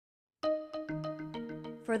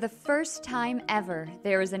For the first time ever,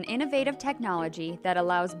 there is an innovative technology that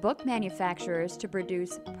allows book manufacturers to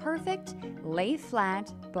produce perfect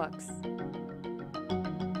lay-flat books.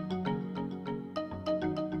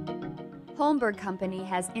 Holmberg Company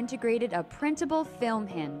has integrated a printable film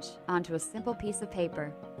hinge onto a simple piece of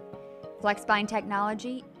paper. Flexbind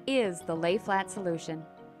technology is the lay-flat solution.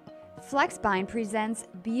 Flexbind presents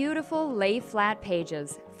beautiful lay-flat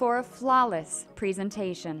pages for a flawless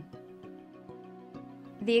presentation.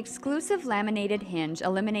 The exclusive laminated hinge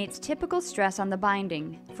eliminates typical stress on the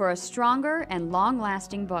binding for a stronger and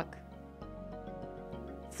long-lasting book.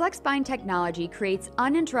 Flexbind technology creates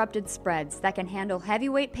uninterrupted spreads that can handle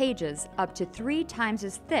heavyweight pages up to 3 times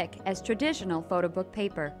as thick as traditional photo book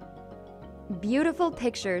paper. Beautiful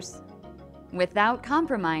pictures without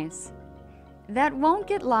compromise that won't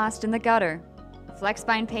get lost in the gutter.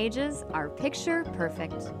 Flexbind pages are picture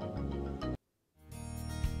perfect.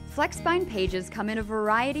 Flexbind pages come in a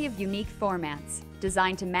variety of unique formats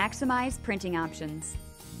designed to maximize printing options.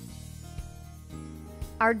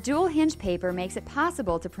 Our dual hinge paper makes it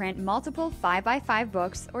possible to print multiple 5x5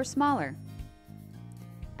 books or smaller.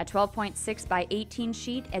 A 12.6 by 18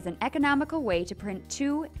 sheet is an economical way to print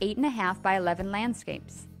 2 8.5 by 11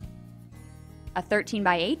 landscapes. A 13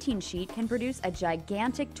 by 18 sheet can produce a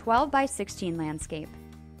gigantic 12 by 16 landscape.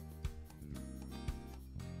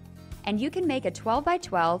 And you can make a 12 by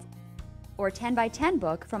 12 or 10 by 10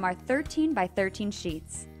 book from our 13 by 13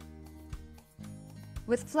 sheets.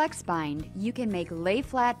 With Flexbind, you can make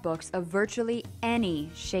lay-flat books of virtually any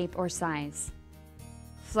shape or size.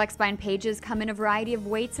 Flexbind pages come in a variety of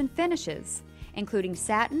weights and finishes, including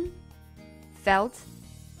satin, felt,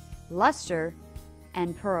 luster,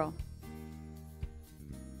 and pearl.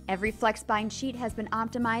 Every Flexbind sheet has been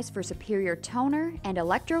optimized for superior toner and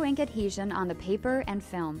electro-ink adhesion on the paper and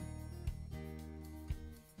film.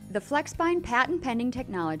 The Flexbind patent-pending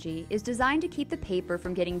technology is designed to keep the paper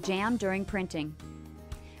from getting jammed during printing.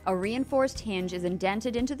 A reinforced hinge is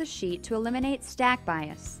indented into the sheet to eliminate stack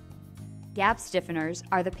bias. Gap stiffeners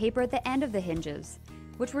are the paper at the end of the hinges,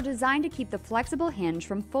 which were designed to keep the flexible hinge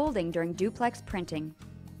from folding during duplex printing.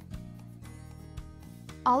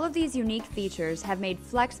 All of these unique features have made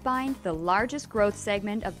Flexbind the largest growth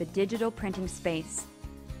segment of the digital printing space.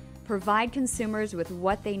 Provide consumers with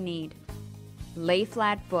what they need.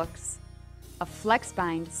 Lay-flat books, a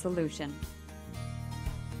Flexbind solution.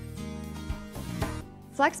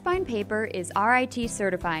 Flexbind paper is RIT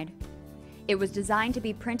certified. It was designed to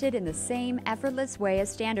be printed in the same effortless way as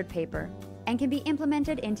standard paper and can be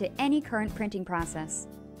implemented into any current printing process.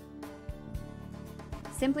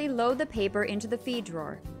 Simply load the paper into the feed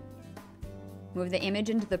drawer. Move the image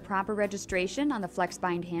into the proper registration on the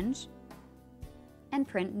Flexbind hinge and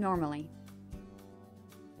print normally.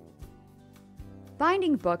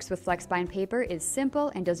 Binding books with Flexbind paper is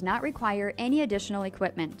simple and does not require any additional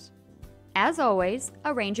equipment. As always,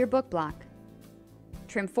 arrange your book block.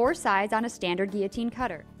 Trim 4 sides on a standard guillotine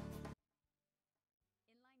cutter.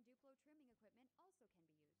 Inline Duplo trimming equipment also can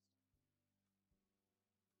be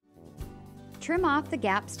used. Trim off the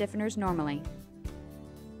gap stiffeners normally.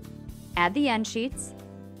 Add the end sheets.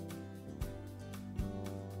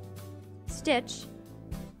 Stitch.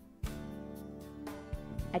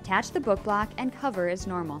 Attach the book block and cover as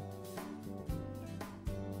normal.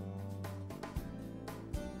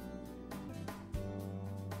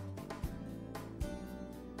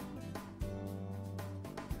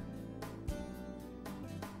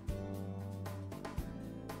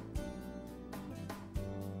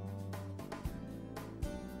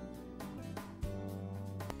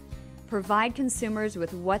 Provide consumers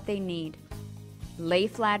with what they need.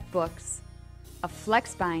 Lay-flat books, a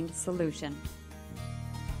Flexbind solution.